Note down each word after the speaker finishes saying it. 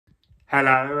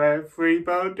Hello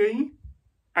everybody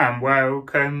and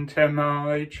welcome to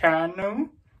my channel.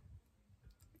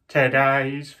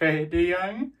 Today's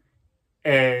video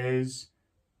is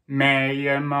me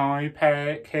and my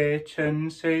pet kitten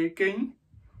Ziggy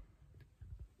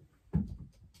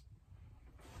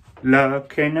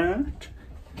looking at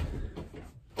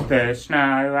the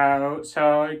snow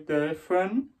outside the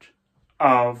front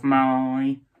of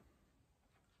my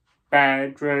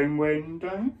bedroom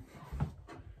window.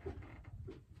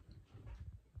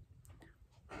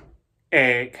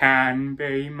 It can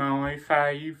be my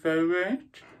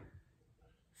favourite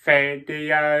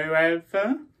video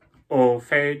ever, or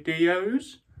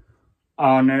videos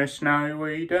on a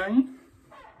snowy day.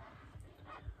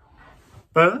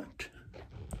 But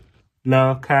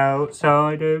look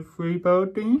outside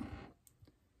everybody.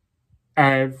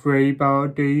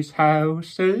 Everybody's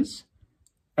houses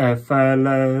are full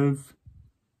of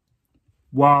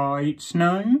white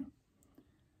snow.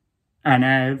 And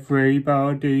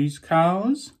everybody's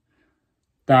cars,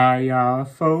 they are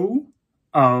full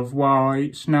of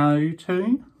white snow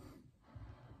too.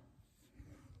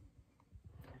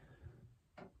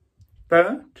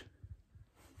 But,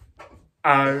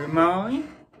 oh my,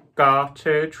 got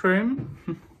a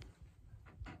trim.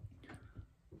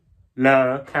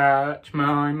 Look at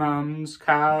my mum's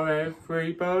car,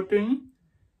 everybody.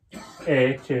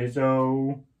 It is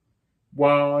all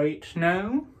white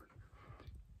now,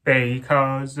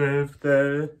 because of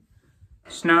the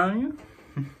snow.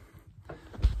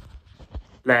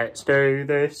 Let's do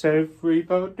this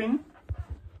everybody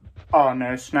on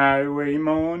a snowy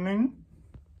morning.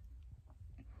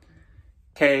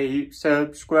 Keep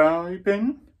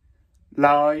subscribing,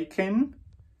 liking,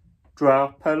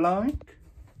 drop a like.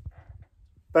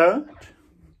 But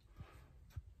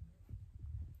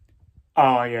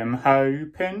I am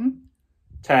hoping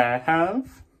to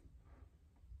have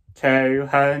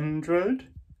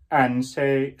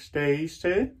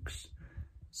 266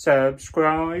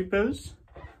 subscribers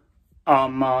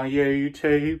on my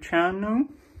YouTube channel.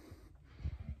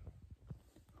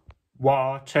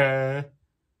 What a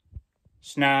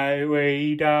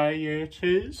snowy day it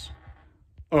is,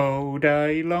 all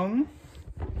day long.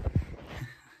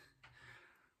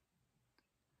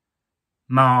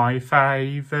 My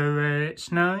favourite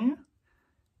snow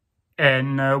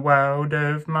in the world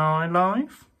of my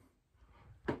life.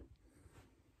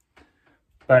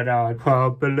 But I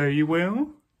probably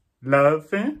will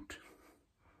love it.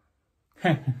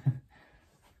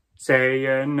 See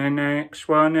you in the next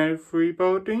one,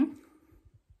 everybody.